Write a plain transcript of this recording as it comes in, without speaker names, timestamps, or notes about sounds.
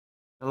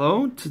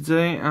Hello,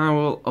 today I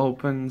will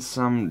open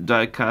some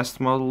diecast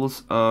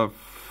models of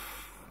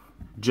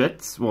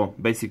jets, well,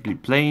 basically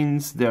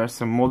planes. There are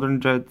some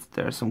modern jets,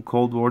 there are some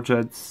Cold War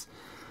jets.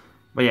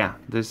 But yeah,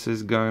 this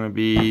is gonna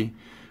be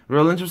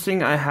real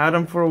interesting. I had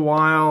them for a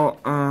while,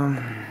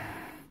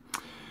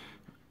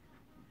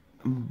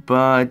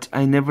 but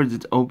I never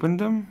did open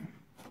them.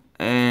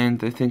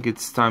 And I think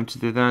it's time to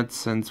do that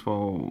since,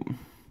 well,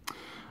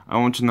 I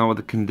want to know what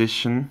the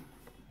condition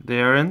they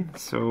are in.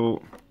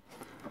 So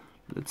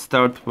let's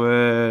start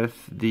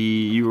with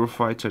the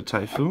Eurofighter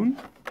Typhoon.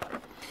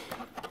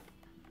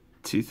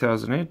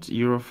 2008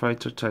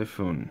 Eurofighter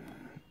Typhoon.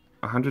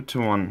 100 to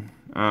 1.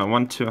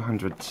 1 to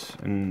 100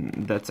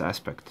 in that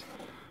aspect.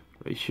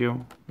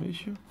 Ratio?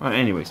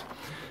 Anyways.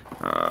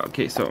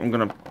 Okay, so I'm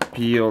gonna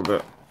peel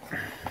the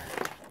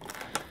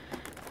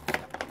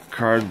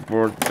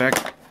cardboard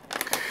back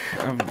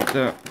of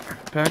the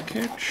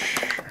package.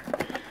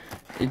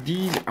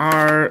 These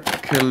are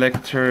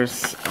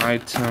collector's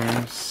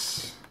items.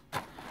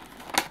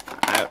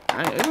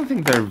 I don't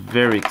think they're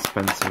very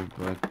expensive,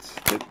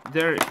 but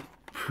they're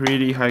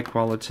pretty high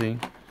quality.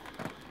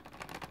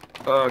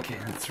 Okay,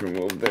 let's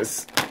remove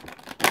this.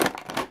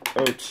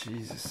 Oh,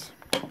 Jesus.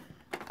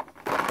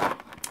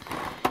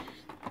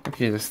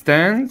 Okay, the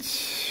stand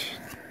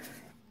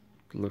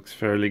looks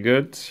fairly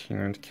good.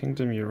 United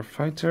Kingdom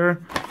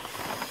Eurofighter.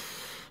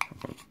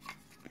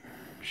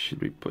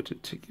 Should we put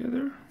it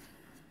together?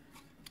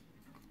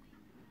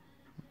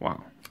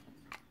 Wow.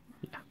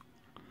 Yeah.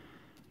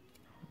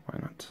 Why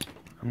not?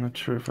 I'm not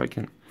sure if I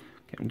can.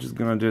 Okay, I'm just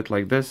gonna do it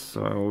like this,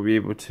 so I will be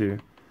able to.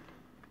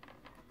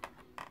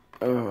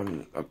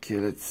 Okay,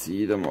 let's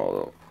see the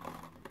model.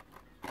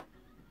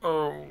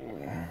 Oh.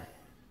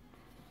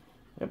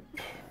 Yep.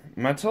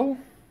 Metal.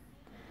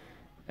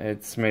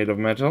 It's made of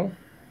metal.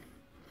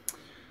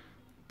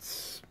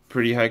 It's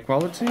pretty high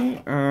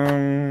quality.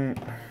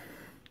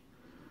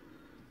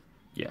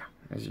 Yeah,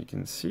 as you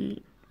can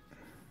see.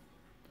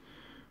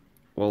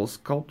 Well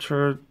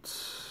sculptured.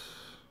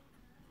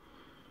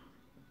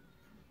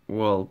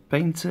 Well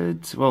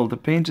painted. Well, the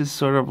paint is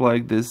sort of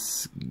like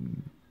this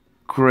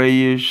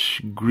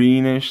grayish,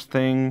 greenish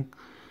thing.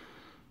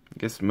 I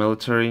guess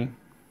military.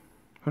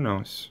 Who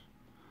knows?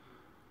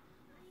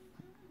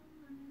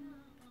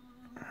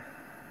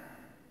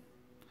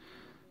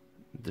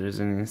 There's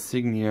an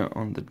insignia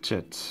on the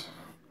jet.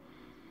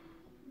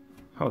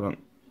 Hold on.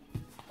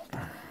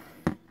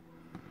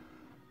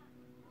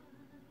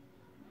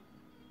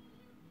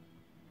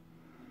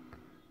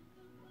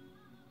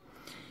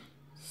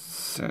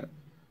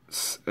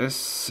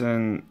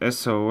 SON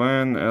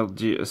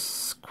LG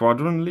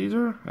squadron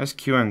leader?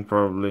 SQN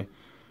probably.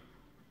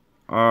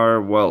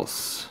 R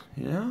Wells.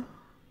 Yeah?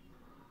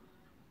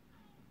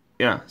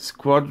 Yeah,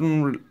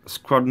 squadron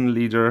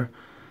leader.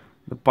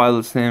 The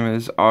pilot's name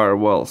is R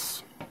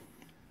Wells.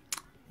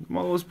 The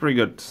model is pretty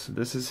good.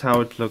 This is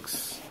how it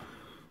looks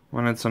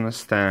when it's on a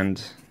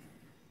stand.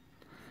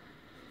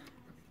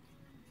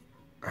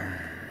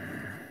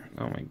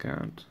 Oh my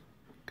god.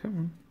 Come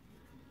on.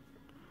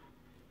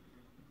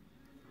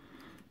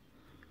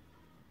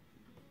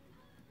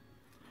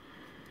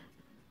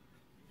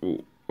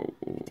 Oh.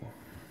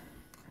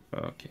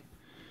 Okay.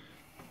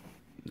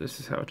 This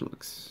is how it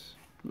looks.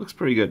 Looks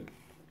pretty good.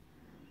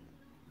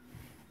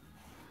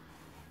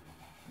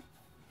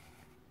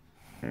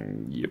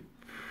 Yep.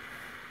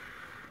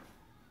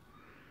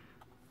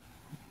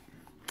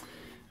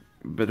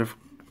 A bit of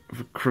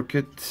a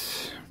crooked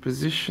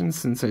position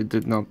since I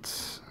did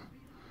not.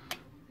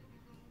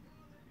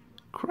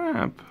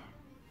 Crap.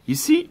 You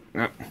see?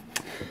 The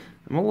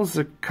models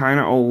are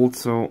kind of old,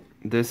 so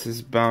this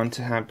is bound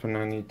to happen.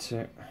 I need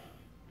to.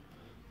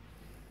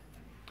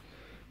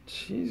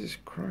 Jesus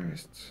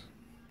Christ.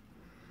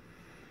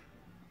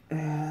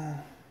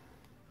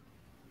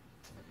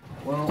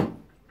 Well,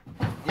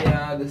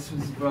 yeah, this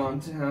was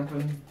bound to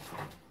happen.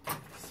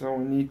 So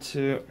we need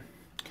to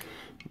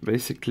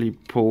basically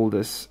pull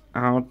this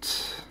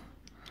out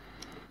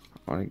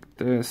like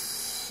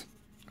this,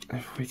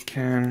 if we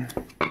can.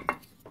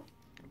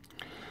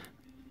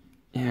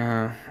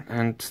 Yeah,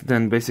 and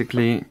then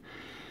basically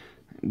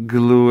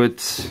glue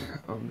it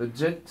on the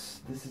jet.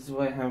 This is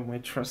why I have my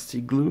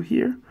trusty glue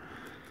here.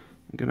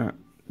 I'm gonna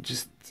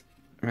just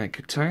make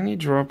a tiny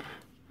drop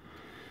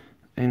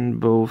in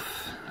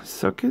both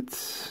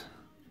sockets.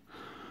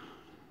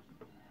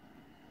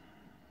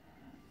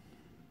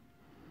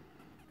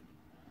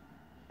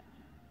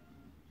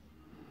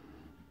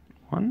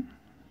 One,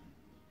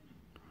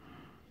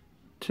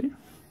 two,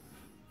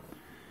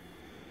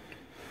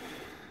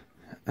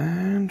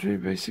 and we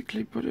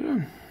basically put it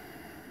on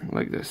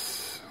like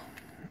this.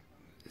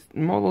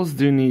 Models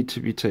do need to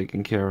be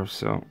taken care of,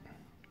 so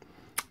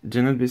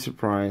do not be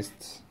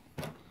surprised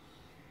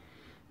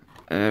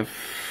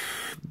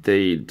if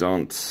they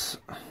don't.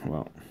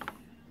 Well,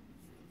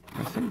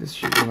 I think this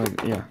should be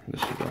like, yeah,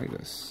 this should be like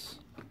this.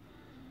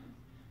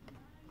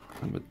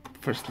 But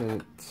first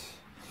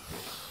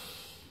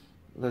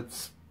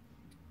let's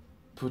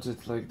put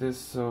it like this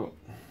so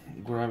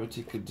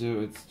gravity could do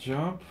its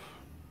job.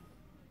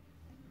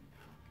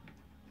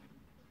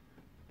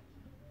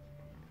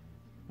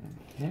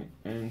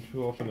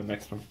 we'll open the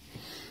next one.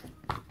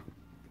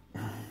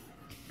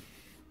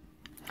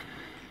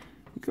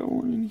 Go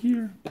on in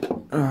here.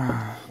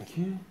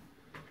 Okay,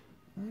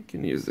 I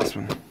can use this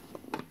one.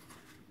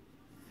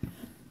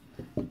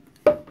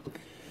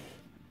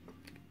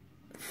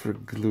 For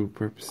glue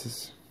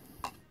purposes.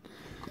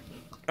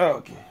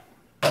 Okay.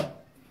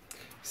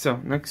 So,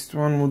 next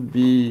one would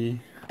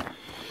be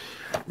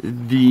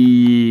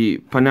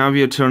the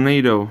Panavia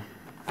Tornado.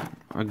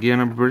 Again,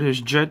 a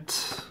British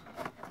jet.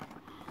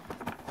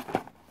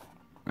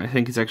 I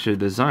think it's actually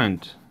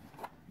designed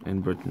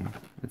in Britain.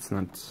 It's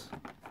not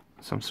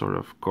some sort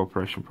of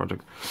corporation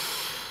project.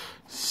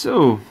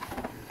 So,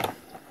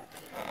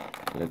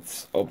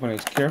 let's open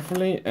it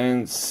carefully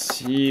and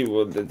see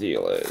what the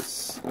deal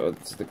is.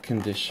 What's the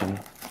condition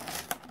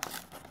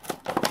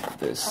of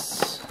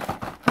this?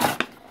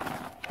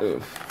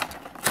 Ugh.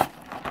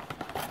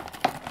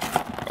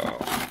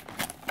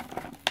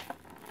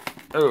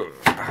 Oh,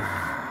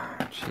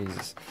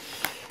 Jesus.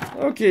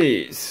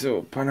 Okay,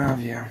 so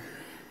Panavia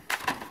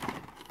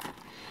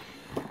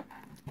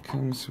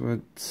comes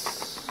with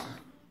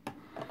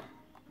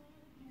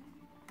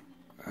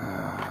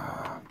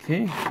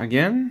okay,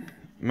 again,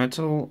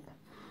 metal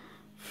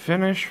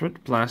finish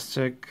with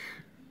plastic,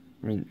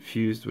 I mean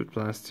fused with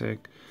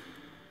plastic.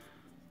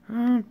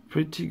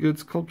 Pretty good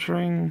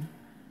sculpturing.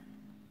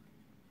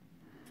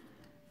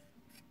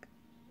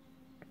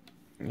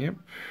 Yep.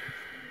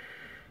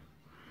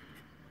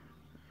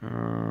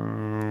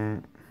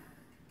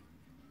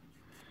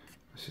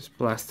 This is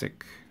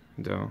plastic,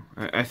 though.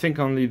 I think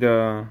only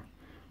the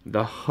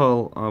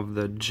hull of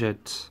the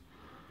jet,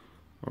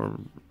 or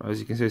as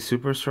you can say,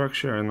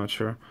 superstructure, I'm not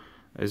sure,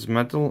 is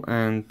metal,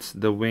 and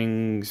the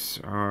wings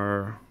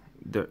are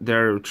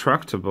they're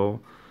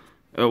retractable.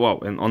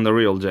 Well, and on the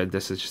real jet,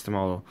 this is just a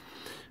model,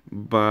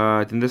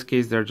 but in this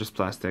case, they're just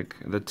plastic.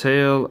 The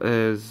tail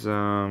is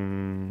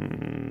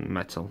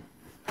metal.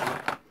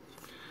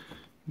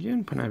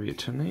 Again, Panavia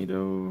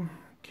Tornado.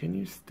 Can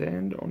you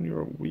stand on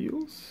your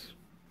wheels?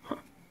 Huh,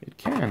 it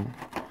can.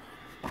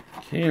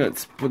 Okay,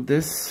 let's put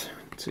this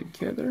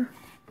together.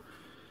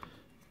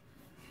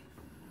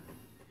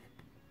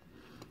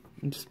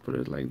 And just put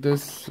it like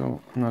this,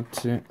 so not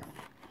to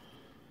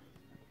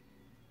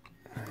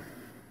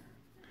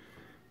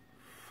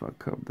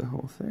fuck up the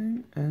whole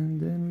thing. And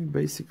then we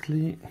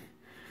basically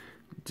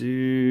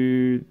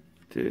do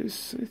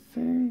this, I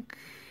think.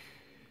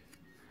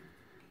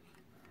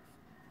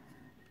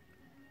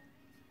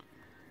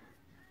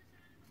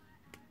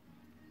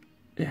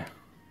 Yeah.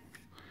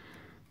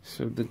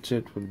 So the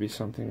jet would be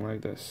something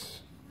like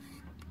this.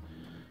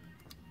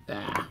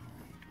 Ah.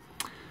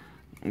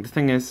 The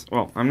thing is,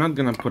 well, I'm not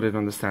gonna put it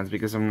on the stands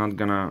because I'm not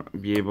gonna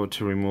be able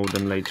to remove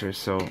them later,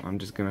 so I'm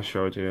just gonna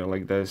show it to you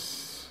like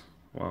this.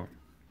 Well,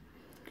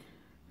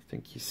 I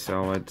think you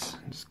saw it.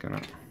 I'm just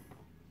gonna...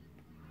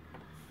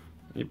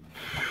 Yep.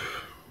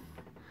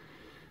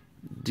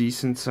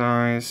 Decent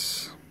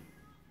size.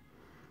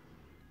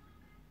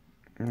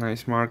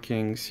 Nice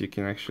markings. You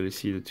can actually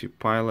see the two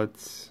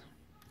pilots.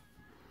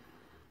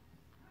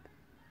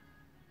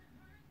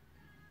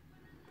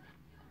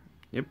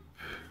 Yep.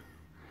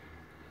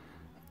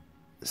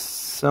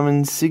 Some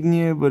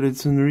insignia, but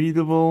it's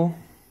unreadable.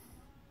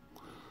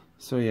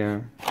 So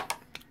yeah,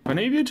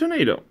 Panavia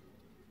Tornado.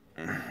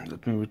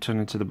 Let me return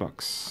it to the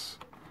box.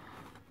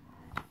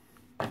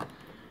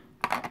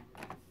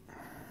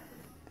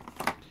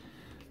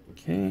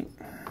 Okay.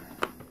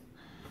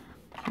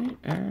 Okay,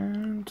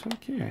 and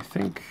okay, I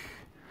think,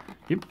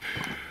 yep,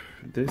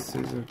 this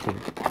is okay.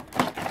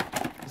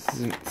 This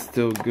is in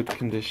still good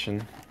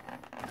condition.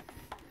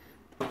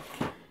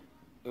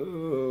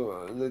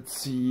 Let's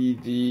see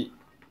the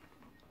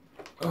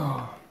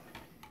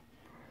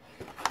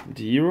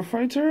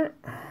Eurofighter.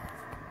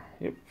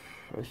 Yep,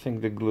 I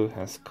think the glue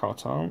has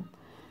caught on,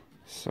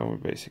 so we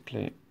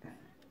basically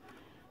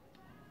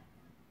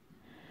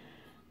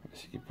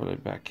put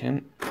it back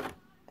in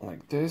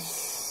like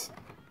this.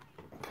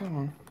 Come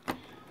on.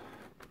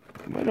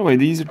 By the way,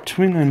 these are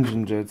twin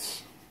engine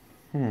jets.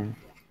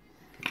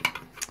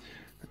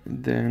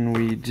 Then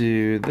we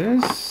do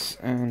this,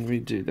 and we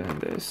do then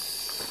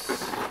this.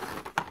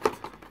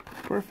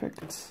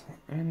 Perfect.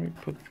 And we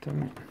put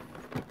them.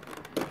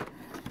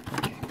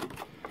 Okay.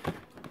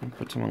 And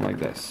put them on like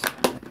this.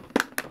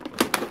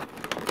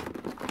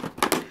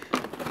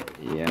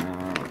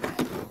 Yeah.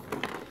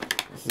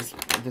 This is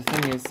the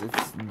thing is,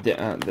 it's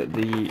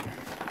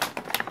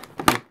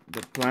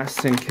the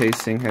plastic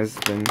casing has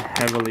been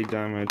heavily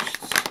damaged,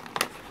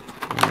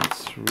 and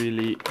it's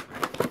really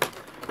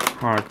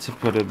hard to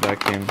put it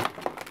back in.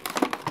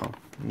 Well,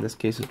 in this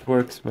case it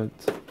works, but...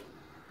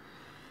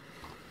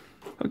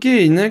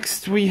 Okay,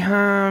 next we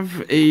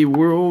have a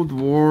World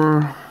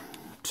War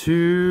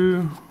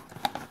II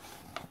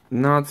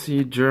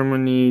Nazi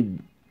Germany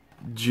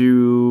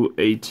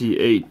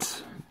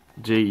Ju-88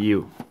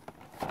 JU.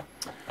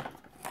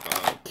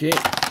 Okay,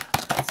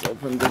 let's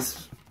open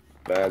this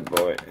bad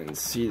boy and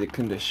see the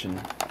condition.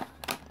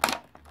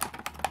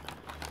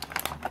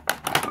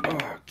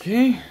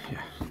 Okay,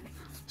 yeah.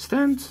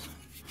 Stands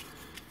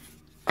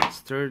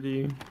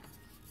sturdy,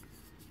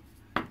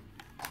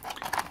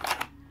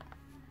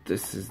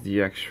 this is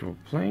the actual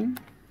plane.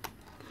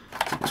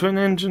 It's a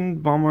twin-engine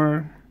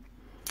bomber.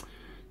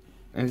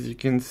 As you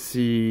can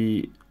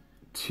see,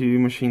 2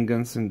 machine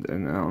guns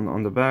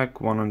on the back,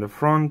 1 on the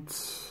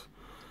front.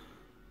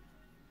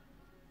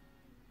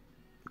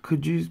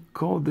 Could you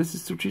call this a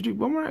strategic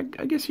bomber?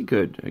 I guess you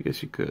could.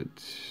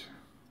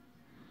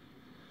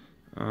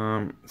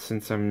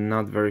 Since I'm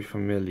not very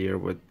familiar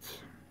with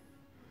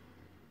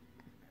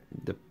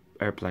the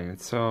airplane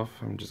itself,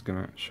 I'm just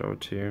gonna show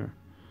it to you.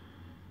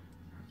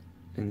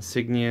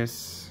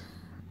 Insignias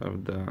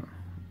of the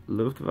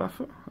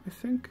Luftwaffe, I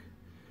think.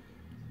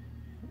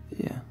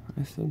 Yeah,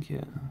 I think,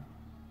 yeah.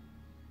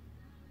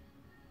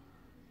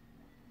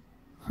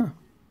 Huh.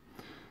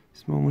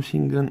 Small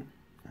machine gun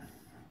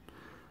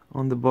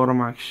on the bottom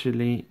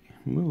actually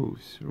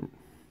moves.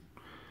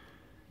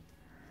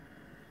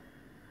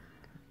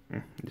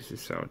 This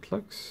is how it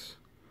looks.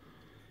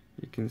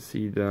 You can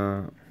see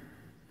the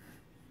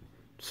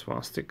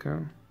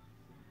swastika.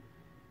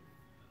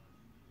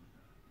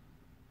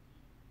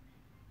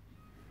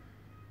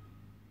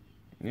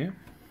 Yeah,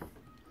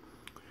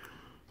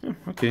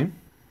 okay.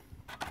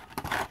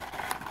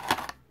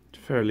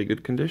 Fairly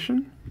good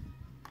condition.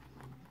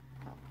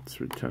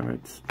 Let's return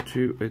it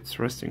to its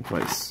resting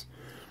place.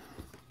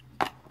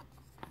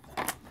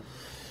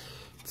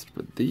 Let's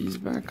put these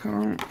back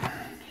on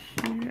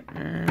here,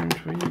 and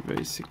we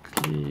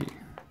basically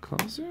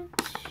close it.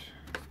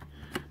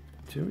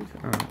 Do it.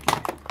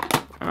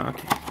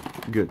 Okay.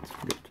 Good.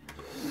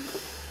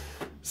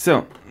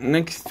 So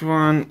next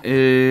one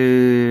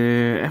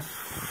is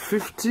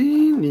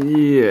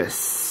F-15.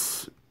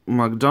 Yes,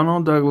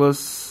 McDonnell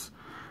Douglas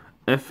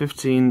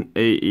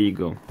F-15A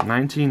Eagle,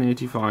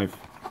 1985.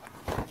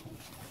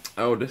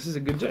 Oh, this is a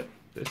good jet.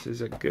 This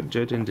is a good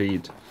jet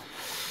indeed.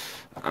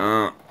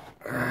 Let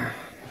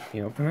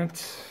me open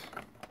it.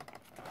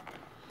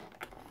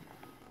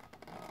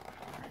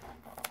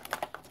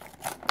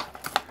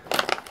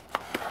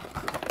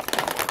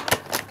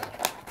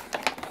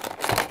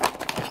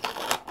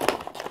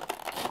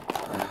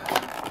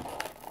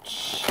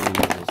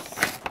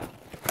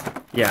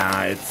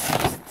 Yeah, it's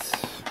just...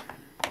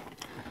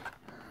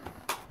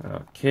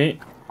 Okay.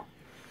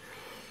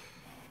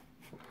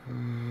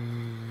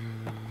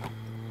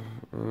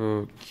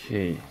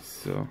 Okay,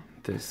 so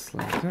this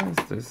like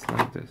this, this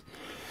like this.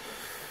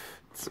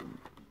 It's a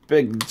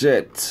big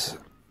jet,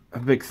 a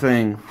big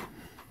thing.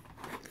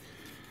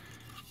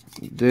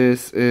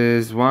 This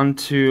is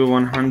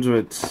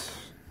 1-100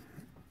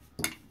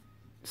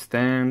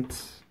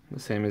 stamped, the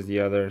same as the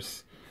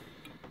others.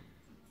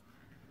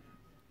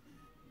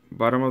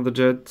 Bottom of the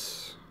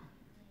jet.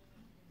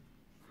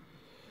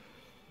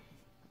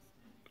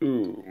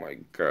 Oh my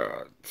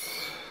god.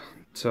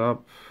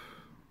 Top.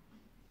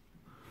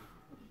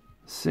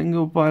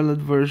 Single pilot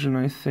version,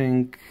 I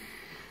think.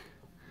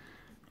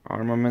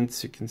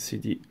 Armaments, you can see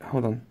the...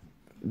 Hold on.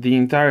 The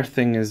entire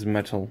thing is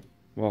metal.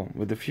 Well,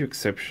 with a few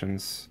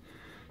exceptions.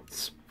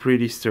 It's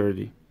pretty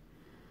sturdy.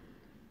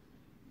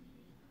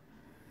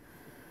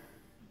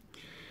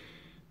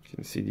 You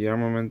can see the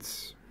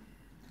armaments.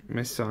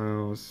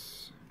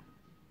 Missiles.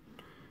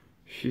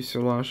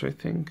 Fuselage, I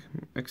think.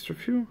 Extra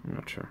few? I'm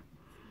not sure.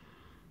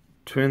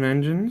 Twin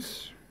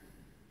engines.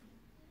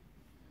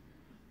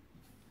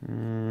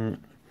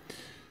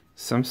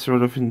 Some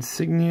sort of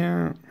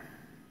insignia.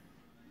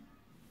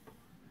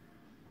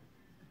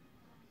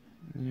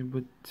 Yeah,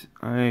 but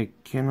I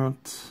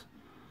cannot...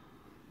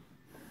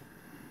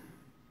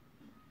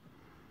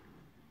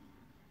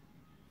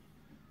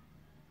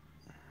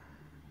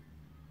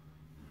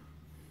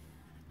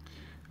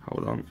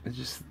 Hold on, it's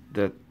just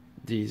that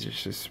these are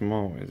so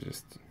small. It's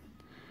just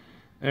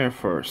Air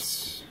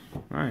Force.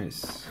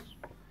 Nice.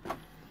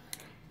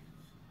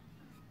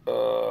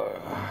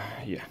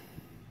 Yeah.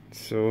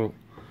 So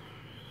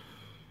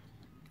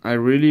I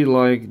really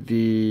like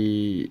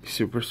the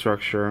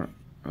superstructure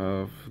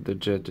of the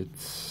jet.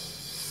 It's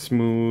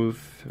smooth,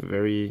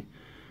 very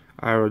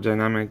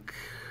aerodynamic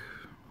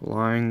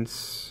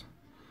lines.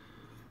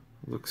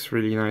 Looks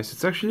really nice.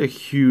 It's actually a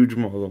huge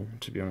model,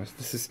 to be honest.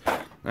 This is...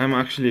 I'm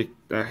actually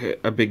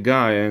a big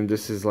guy, and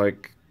this is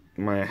like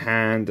my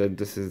hand, and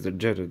this is the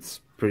jet. It's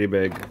pretty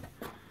big.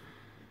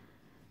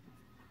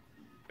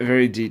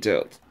 Very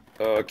detailed.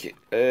 Okay,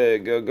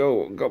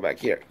 go back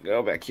here.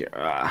 Go back here.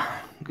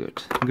 Ah,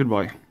 good.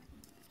 Goodbye.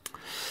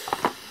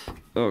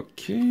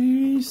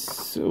 Okay,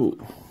 so...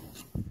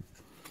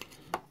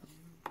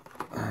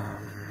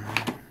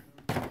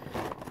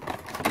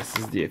 this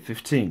is the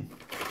F-15.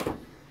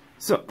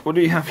 So, what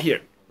do you have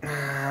here?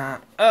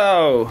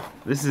 Oh,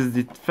 this is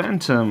the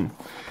Phantom.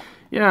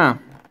 Yeah,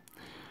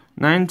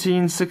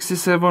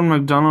 1967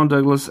 McDonnell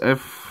Douglas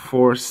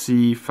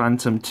F-4C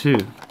Phantom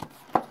II.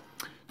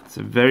 It's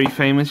a very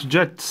famous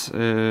jet.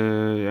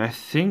 I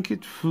think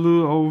it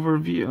flew over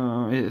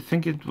I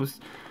think it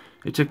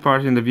took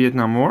part in the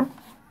Vietnam War.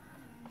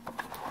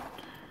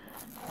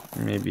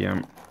 Maybe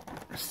I'm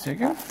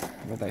mistaken,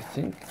 but I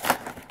think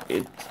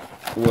it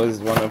was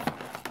one of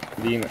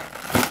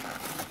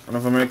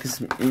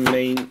America's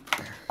main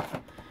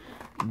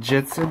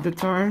jets at the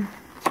time.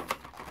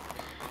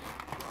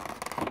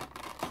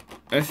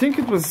 I think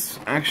it was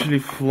actually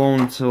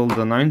flown till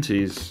the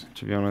 90s,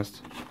 to be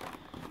honest.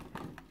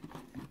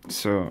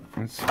 So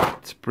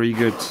it's pretty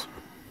good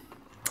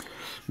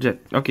jet.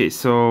 Okay,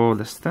 so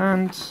the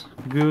stand,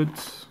 good.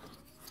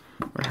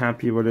 We're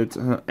happy with it.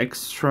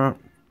 Extra.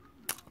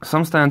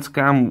 Some stands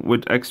come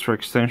with extra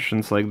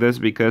extensions like this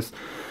because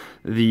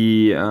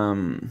the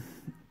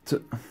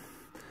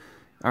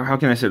how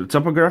can I say, the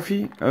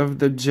topography of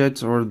the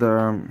jet, or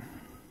the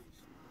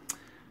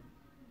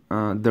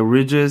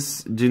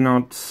ridges do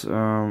not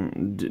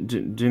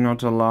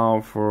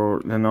allow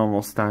for the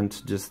normal stand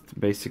to just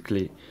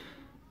basically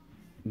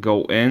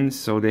go in,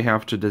 so they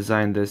have to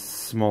design this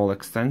small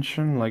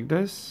extension like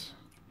this.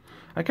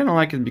 I kind of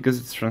like it because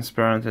it's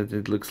transparent and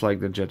it looks like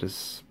the jet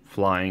is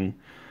flying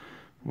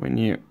when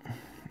you...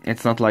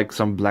 It's not like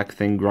some black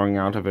thing growing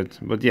out of it.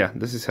 But yeah,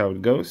 this is how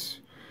it goes.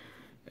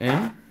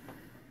 And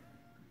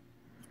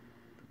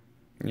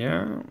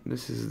yeah,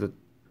 this is the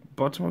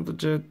bottom of the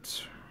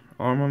jet.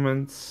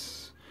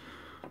 Armaments.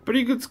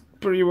 Pretty good,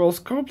 pretty well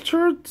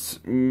sculptured.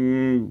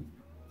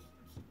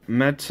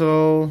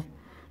 Metal,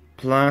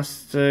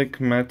 plastic,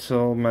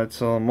 metal.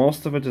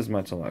 Most of it is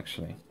metal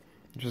actually.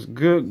 Which is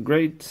good,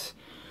 great.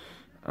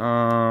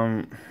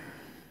 Machine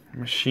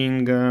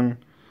gun.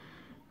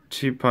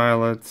 2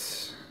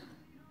 pilots.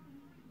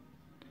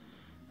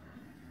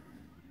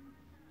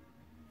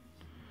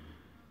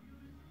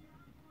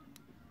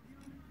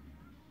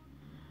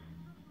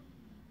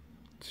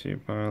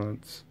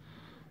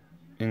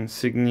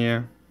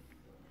 Insignia.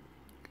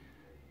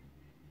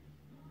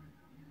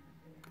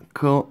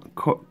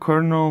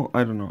 Colonel,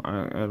 I don't know.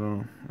 I don't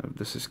know if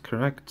this is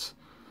correct.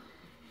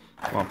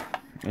 Well,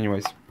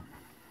 anyways,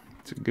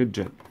 it's a good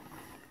jet.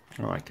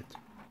 I like it.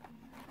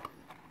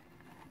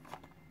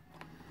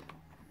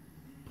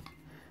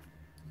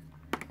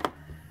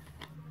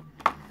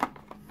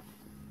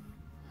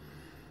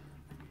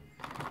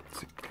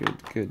 It's a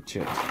good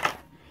jet.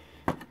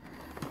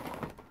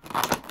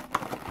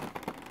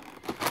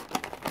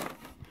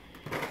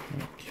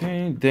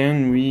 Okay,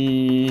 then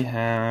we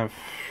have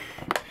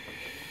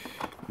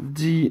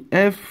the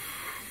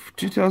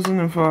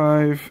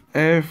F2005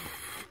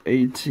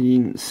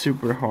 F-18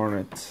 Super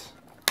Hornet.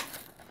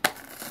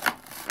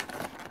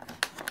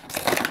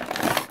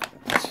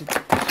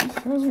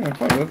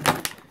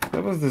 2005,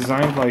 that was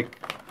designed like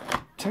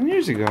 10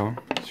 years ago.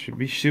 It should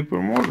be super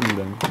modern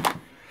then.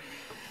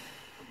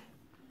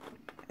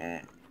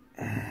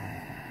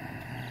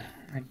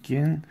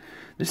 Again,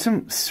 there's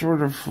some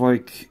sort of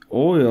like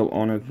oil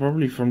on it,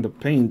 probably from the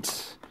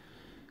paint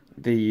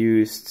they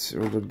used,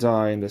 or the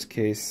dye in this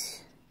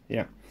case.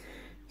 Yeah.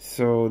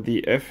 So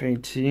the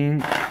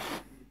F-18,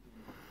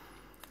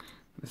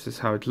 this is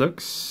how it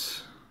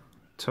looks.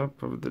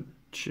 Top of the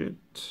jet.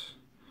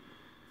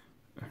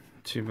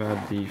 Too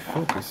bad the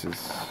focus is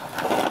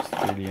just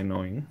really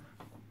annoying.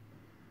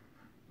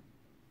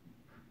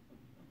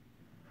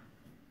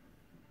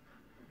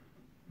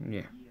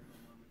 Yeah.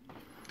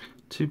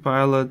 2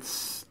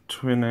 pilots,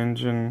 twin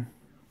engine,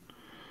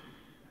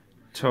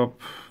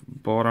 top,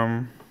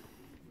 bottom.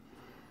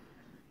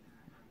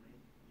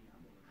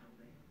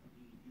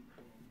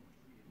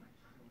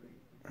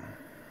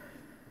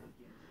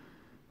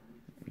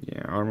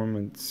 Yeah,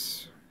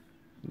 armaments.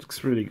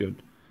 Looks really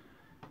good.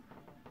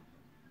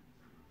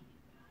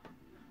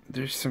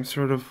 There's some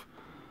sort of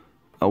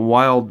a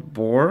wild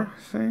boar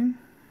thing.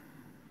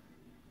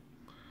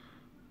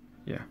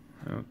 Yeah,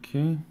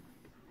 okay.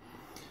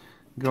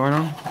 Going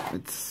on.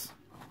 It's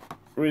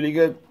really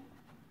good.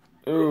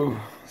 Ooh,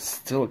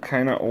 still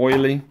kind of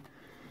oily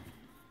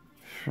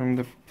from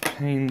the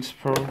paint,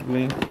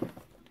 probably.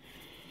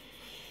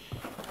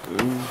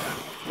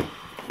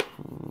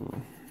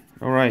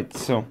 Alright,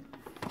 so.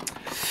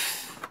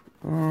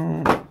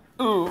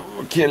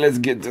 Okay, let's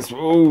get this.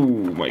 Oh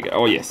my god.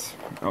 Oh, yes.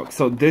 Oh,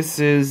 so this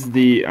is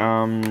the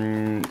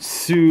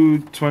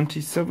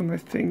Su-27, I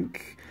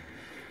think.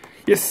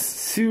 Yes,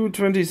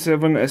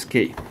 Su-27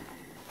 SK.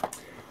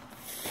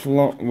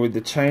 Flown with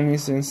the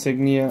Chinese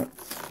insignia,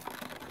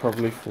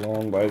 probably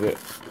flown by the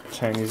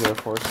Chinese Air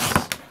Force.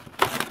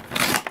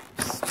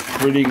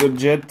 Pretty good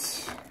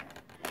jet.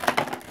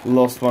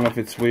 Lost one of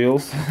its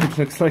wheels. It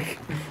looks like.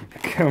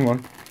 Come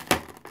on.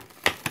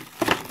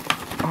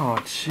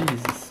 Oh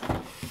Jesus.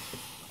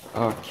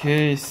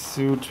 Okay,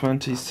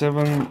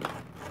 Su-27.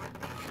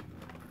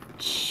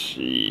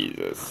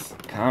 Jesus.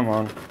 Come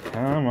on.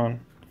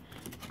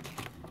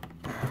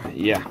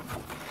 Yeah.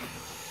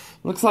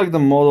 Looks like the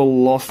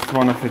model lost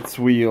one of its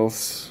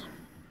wheels.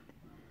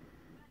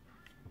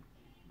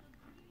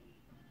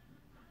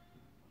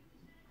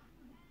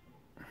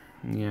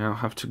 Yeah, I'll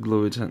have to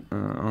glue it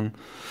on.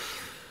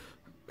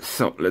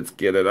 So let's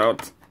get it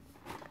out.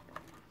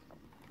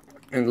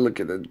 And look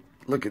at it.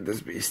 Look at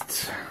this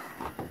beast.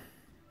 Oh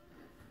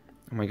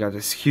my god,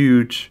 it's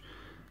huge.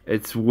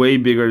 It's way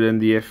bigger than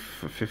the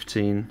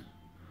F-15.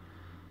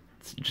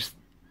 It's just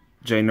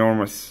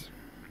ginormous.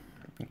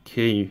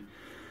 Okay.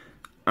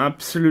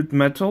 Absolute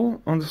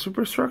metal on the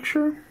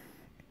superstructure.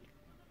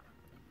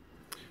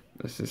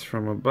 This is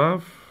from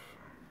above.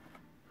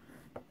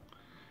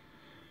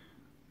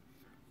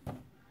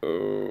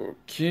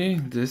 Okay,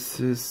 this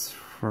is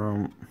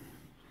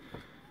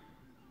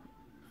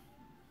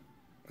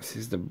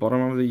the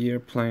bottom of the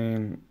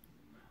airplane.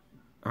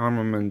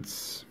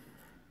 Armaments.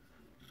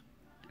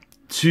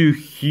 2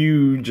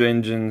 huge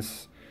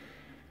engines.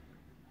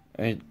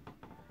 I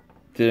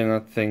did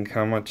not think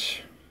how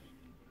much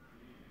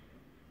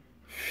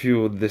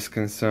fuel this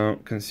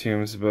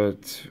consumes,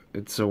 but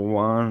it's a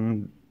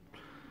one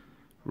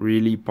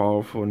really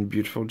powerful and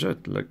beautiful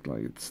jet. Like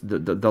it's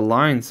the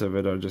lines of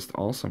it are just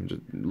awesome.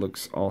 It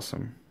looks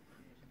awesome.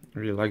 I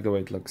really like the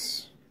way it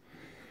looks.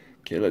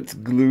 Okay, let's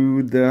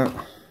glue the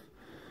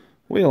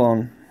wheel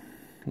on.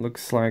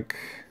 Looks like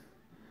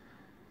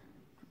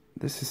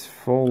this is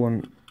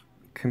fallen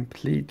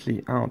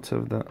completely out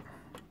of the...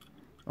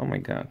 Oh my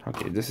god.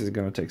 Okay, this is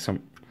gonna take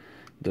some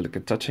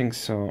delicate touching,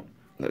 so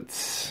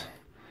let's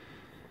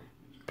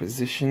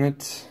position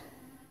it.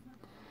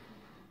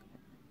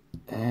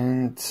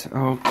 And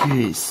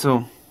okay,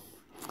 so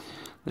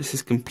this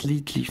is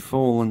completely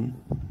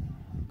fallen.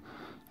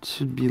 It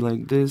should be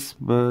like this,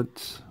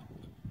 but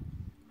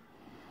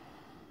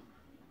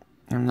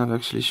I'm not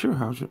actually sure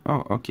how to...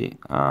 Oh, okay.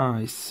 Ah,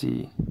 I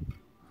see.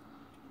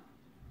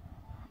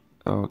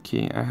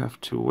 Okay, I have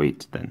to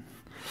wait then.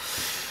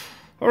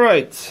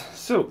 Alright,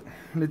 so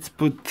let's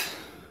put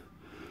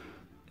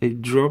a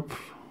drop,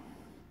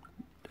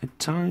 a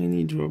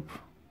tiny drop.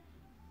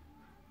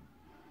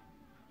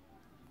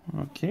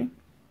 Okay,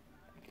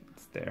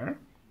 it's there.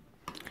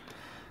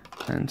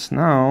 And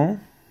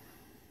now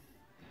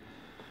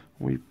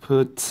we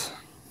put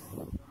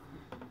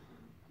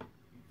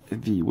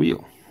the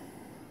wheel.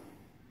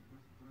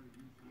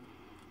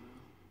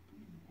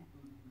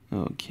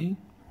 Okay.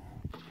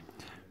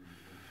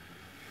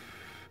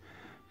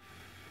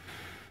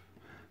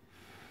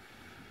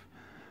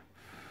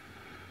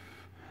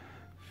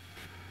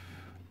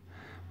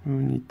 We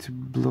need to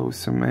blow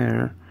some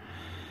air.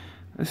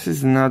 This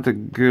is not a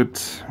good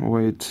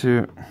way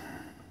to,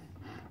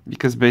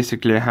 because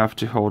basically I have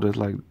to hold it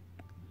like,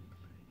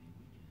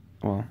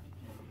 well,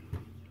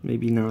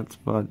 maybe not,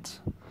 but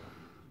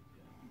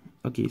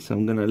okay, so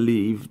I'm gonna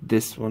leave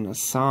this one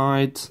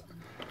aside.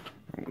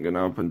 I'm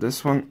gonna open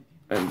this one,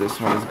 and this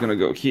one is gonna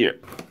go here.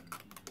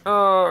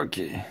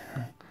 Okay,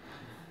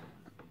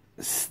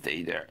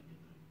 stay there,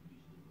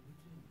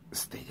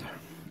 stay there.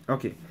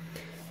 Okay,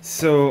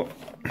 so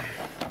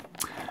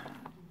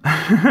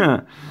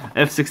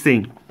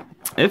F-16.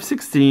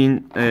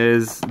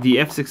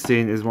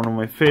 F-16 is one of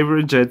my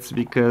favorite jets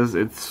because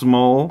it's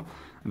small,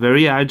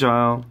 very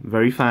agile,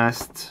 very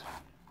fast.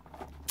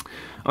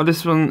 Oh,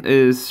 this one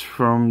is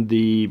from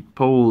the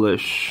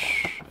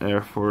Polish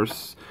Air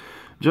Force.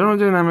 General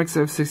Dynamics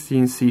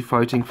F-16C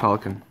Fighting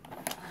Falcon.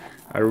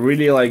 I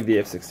really like the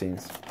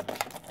F-16s.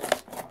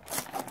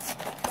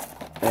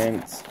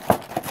 And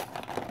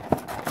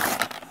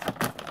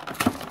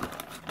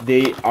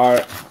they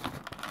are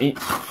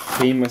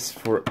famous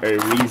for a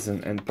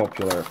reason and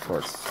popular, of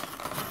course.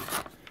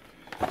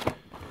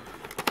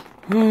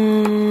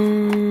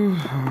 Oh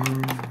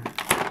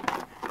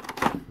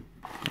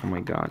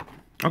my god.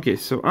 Okay,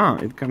 so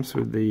it comes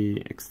with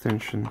the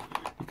extension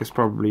because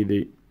probably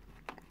the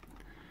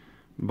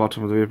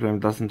bottom of the airplane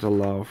doesn't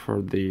allow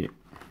for the...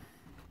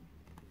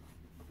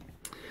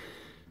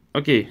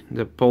 Okay,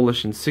 the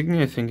Polish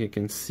insignia, I think you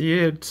can see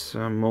it,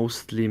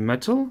 mostly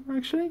metal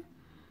actually.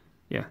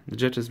 Yeah, the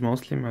jet is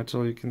mostly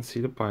metal, you can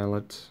see the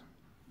pilot.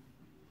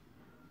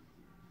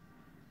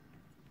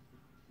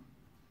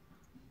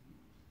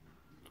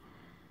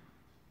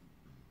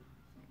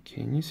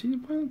 Can you see the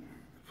pilot?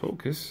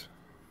 Focus.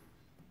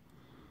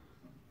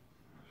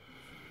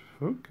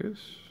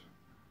 Focus.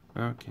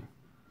 Okay.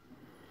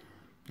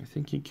 I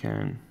think you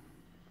can.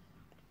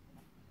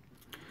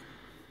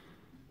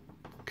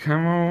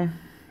 Camo,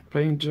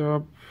 paint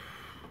job,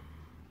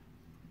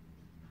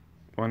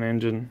 one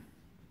engine.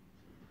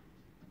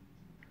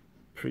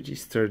 Pretty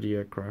sturdy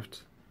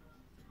aircraft.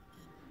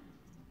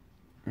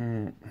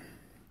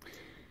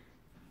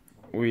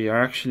 We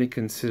are actually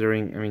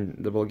considering, I mean,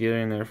 the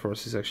Bulgarian Air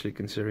Force is actually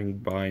considering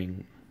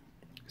buying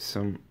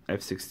some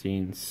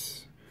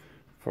F-16s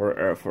for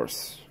Air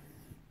Force.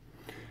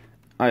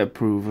 I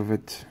approve of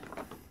it.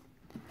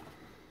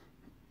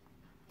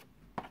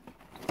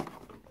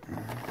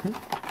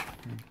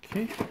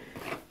 Okay,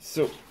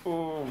 so,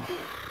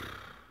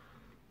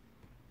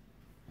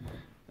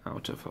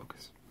 out of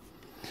focus.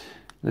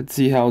 Let's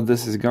see how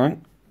this is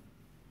going.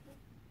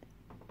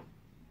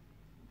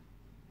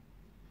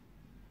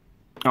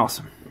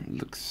 Awesome.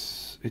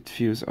 It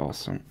feels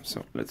awesome.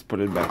 So let's put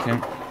it back in.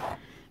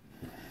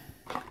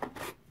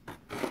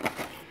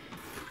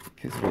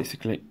 Because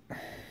basically I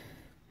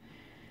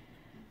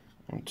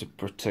want to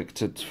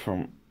protect it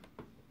from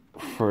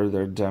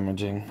further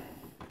damaging.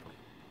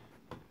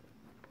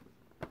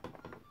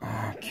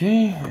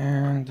 Okay,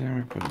 and then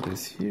we put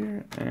this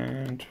here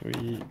and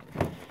we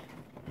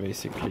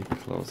basically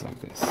close like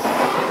this.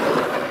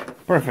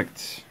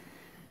 Perfect.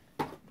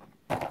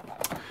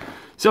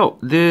 So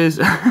there's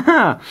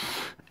a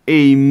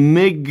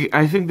MiG,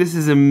 I think this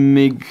is a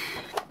MiG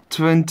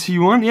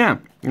 21, yeah,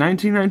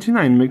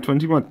 1999 MiG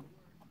 21.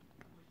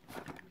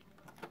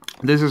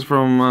 This is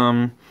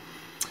from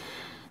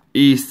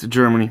East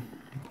Germany.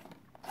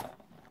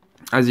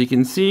 As you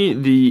can see,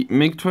 the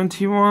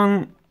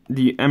MiG-21,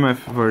 the MF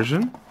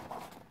version.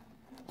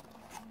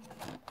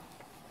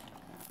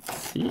 Let's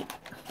see.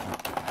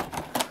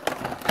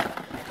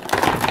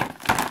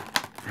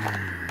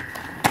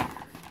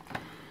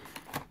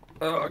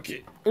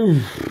 Okay.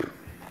 Oof.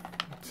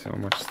 So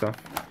much stuff.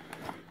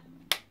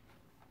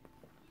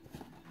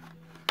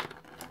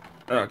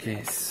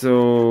 Okay,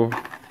 so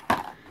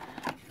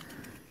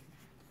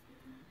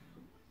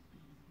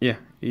yeah,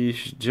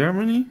 East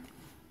Germany.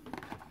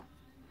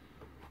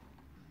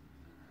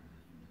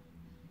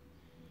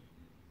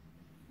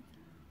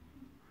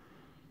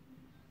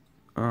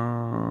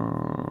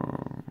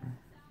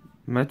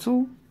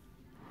 Metal,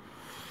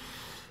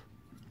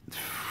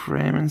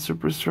 frame and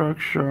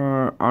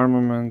superstructure,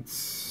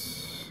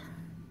 armaments.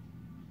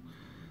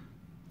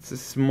 It's a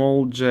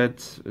small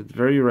jet. It's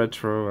very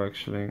retro,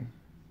 actually.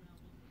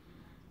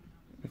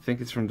 I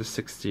think it's from the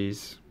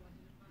 60s.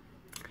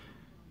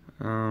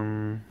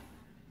 One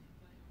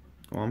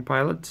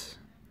pilot.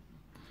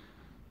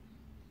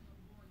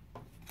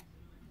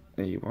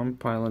 A one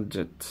pilot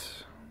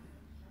jet.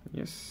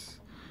 Yes.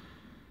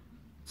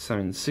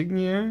 Some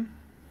insignia.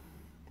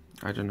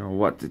 I don't know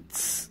what it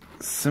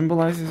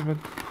symbolizes, but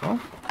well,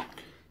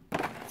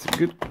 it's a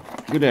good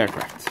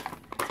aircraft.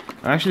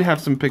 I actually have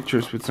some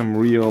pictures with some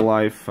real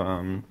life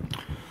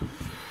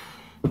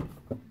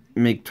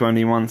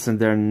MiG-21s, and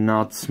they're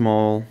not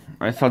small.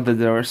 I thought that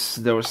they were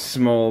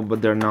small,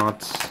 but they're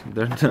not.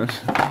 They're not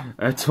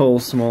at all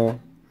small.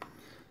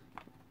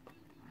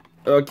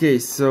 Okay,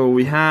 so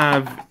we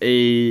have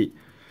the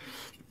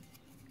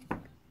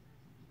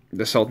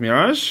Dassault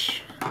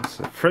Mirage.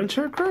 It's a French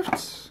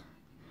aircraft.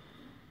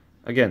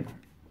 Again,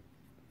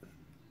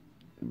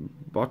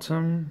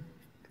 bottom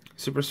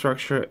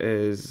superstructure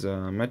is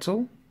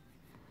metal.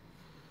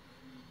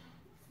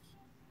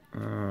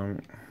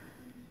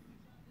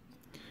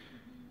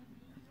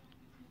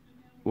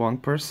 One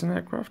person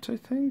aircraft, I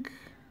think.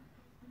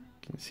 You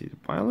can see the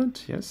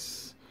pilot,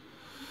 yes.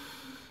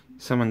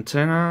 Some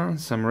antenna,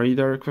 some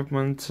radar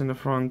equipment in the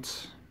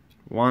front.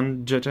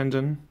 One jet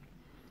engine.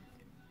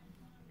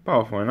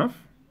 Powerful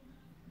enough.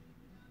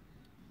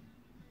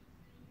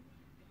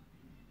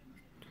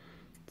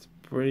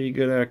 Pretty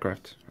good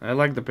aircraft. I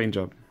like the paint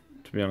job,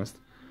 to be honest.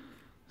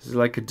 This is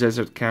like a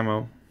desert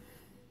camo.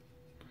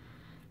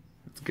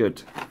 It's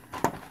good.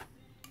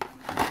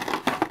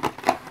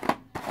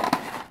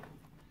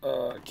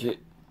 Okay,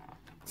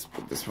 let's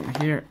put this one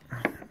here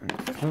and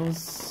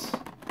close.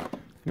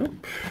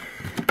 Nope.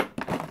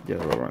 The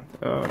other one.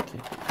 Okay.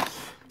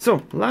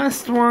 So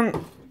last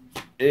one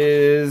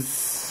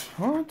is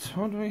what?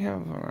 What do we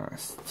have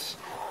last?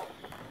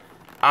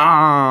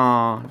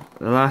 The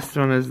last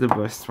one is the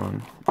best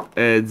one.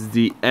 It's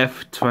the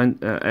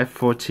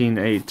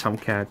F-14A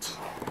Tomcat.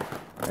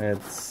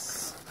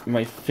 It's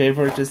my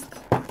favoriteest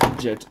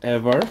jet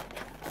ever.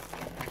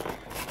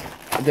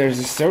 There's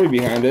a story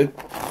behind it.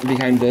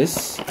 Behind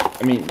this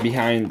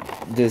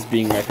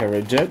being my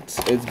favorite jet.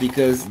 It's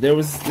because there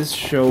was this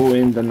show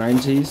in the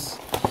 90s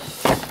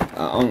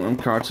on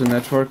Cartoon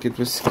Network. It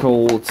was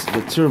called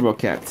the Turbo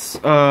Cats.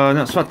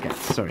 No, SWAT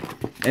Cats, sorry.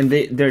 And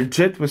their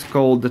jet was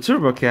called the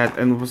Turbo Cat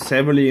and was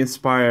heavily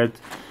inspired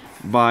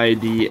by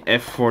the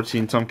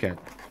F-14 Tomcat.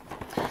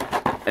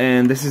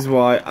 And this is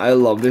why I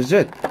love this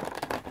jet.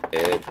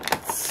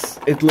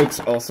 It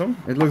looks awesome.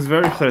 It looks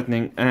very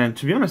threatening. And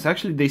to be honest,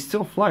 actually, they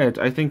still fly it.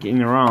 I think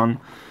in Iran,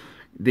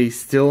 they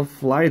still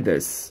fly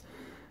this.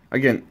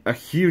 Again, a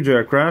huge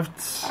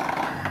aircraft.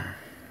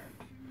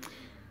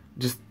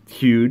 Just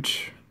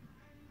huge.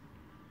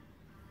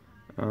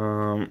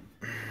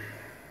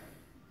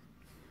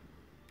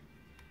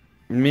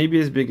 Maybe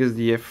as big as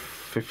the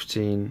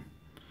F-15.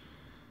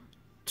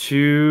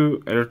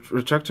 Two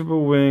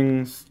retractable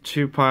wings,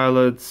 two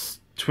pilots,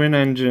 twin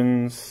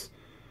engines.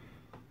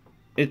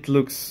 It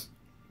looks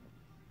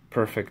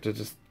perfect. It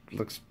just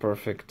looks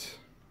perfect.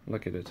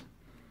 Look at it.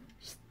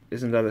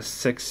 Isn't that a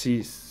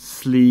sexy,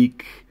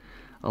 sleek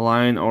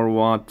line or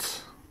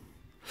what?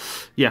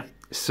 Yeah,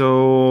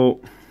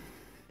 so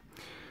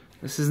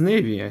this is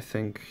Navy, I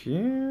think.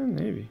 Yeah,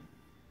 Navy.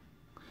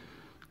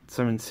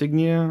 Some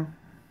insignia.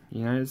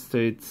 United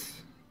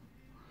States.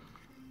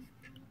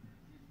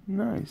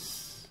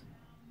 Nice.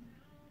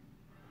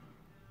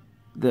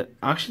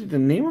 Actually the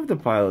name of the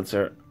pilots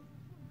are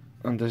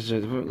on this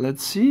jet.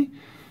 Let's see.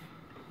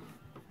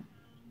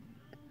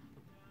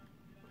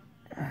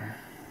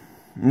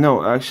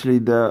 No, actually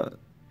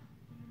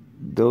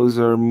those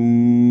are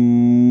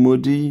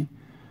Moody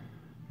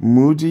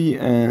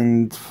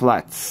and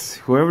Flats.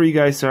 Whoever you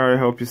guys are, I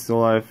hope you're still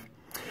alive.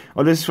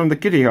 Oh, this is from the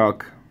Kitty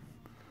Hawk.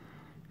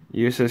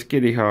 USS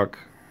Kitty Hawk.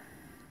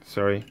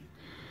 Sorry.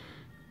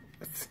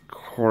 It's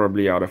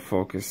horribly out of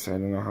focus. I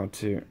don't know how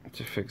to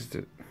fix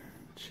it.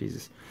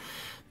 Jesus.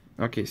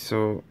 Okay,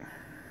 so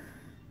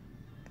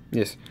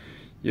yes,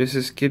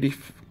 USS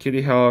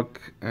Kitty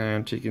Hawk,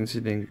 and you can see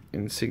the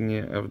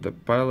insignia of the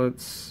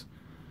pilots,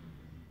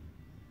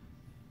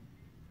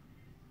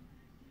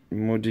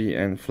 Moody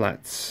and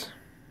Flats.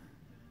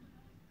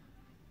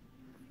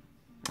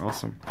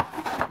 Awesome.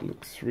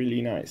 Looks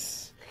really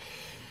nice.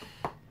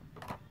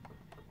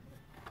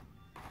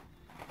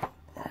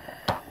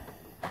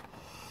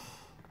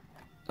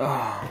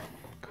 Ah,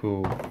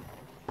 cool.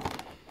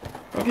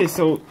 Okay,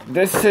 so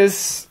this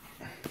is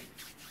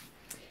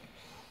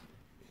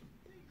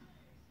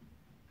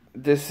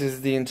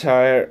the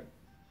entire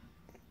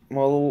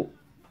model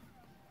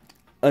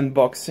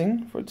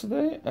unboxing for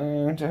today,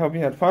 and I hope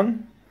you had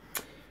fun.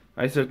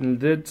 I certainly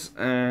did,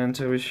 and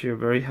I wish you a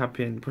very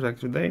happy and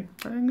productive day,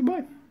 and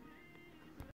goodbye.